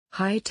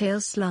Hi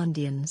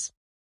Tailslandians.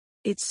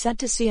 It's sad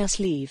to see us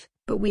leave,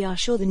 but we are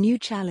sure the new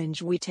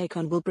challenge we take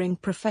on will bring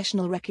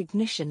professional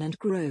recognition and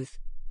growth.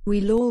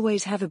 We'll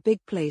always have a big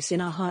place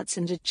in our hearts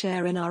and a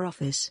chair in our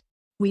office.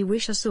 We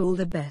wish us all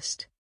the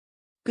best.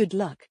 Good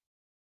luck.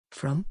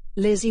 From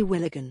Lizzie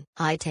Willigan.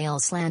 Hi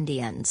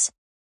Tailslandians.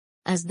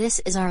 As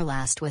this is our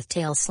last with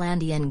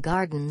Tailslandian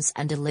Gardens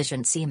and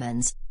Elysian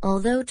Siemens,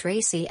 although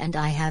Tracey and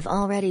I have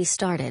already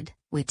started,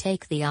 we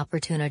take the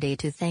opportunity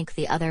to thank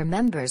the other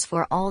members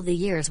for all the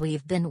years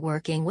we've been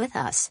working with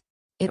us.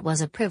 It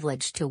was a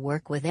privilege to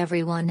work with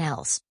everyone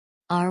else.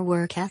 Our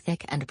work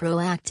ethic and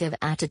proactive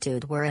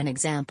attitude were an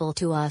example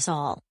to us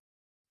all.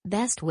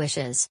 Best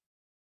wishes.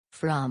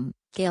 From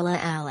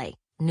Kayla,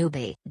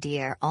 newbie.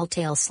 Dear all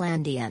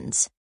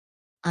Tailslandians.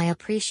 I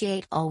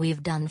appreciate all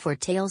we've done for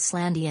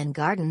Tailslandian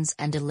Gardens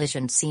and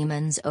Elysian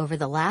Siemens over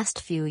the last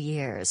few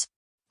years.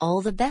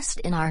 All the best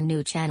in our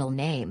new channel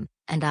name,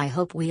 and I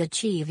hope we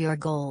achieve your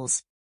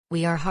goals.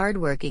 We are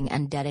hardworking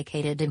and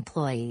dedicated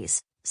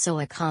employees, so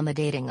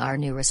accommodating our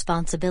new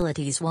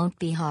responsibilities won't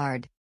be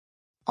hard.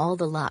 All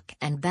the luck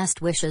and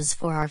best wishes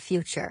for our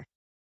future.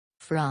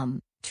 From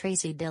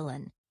Tracey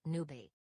Dillon, newbie.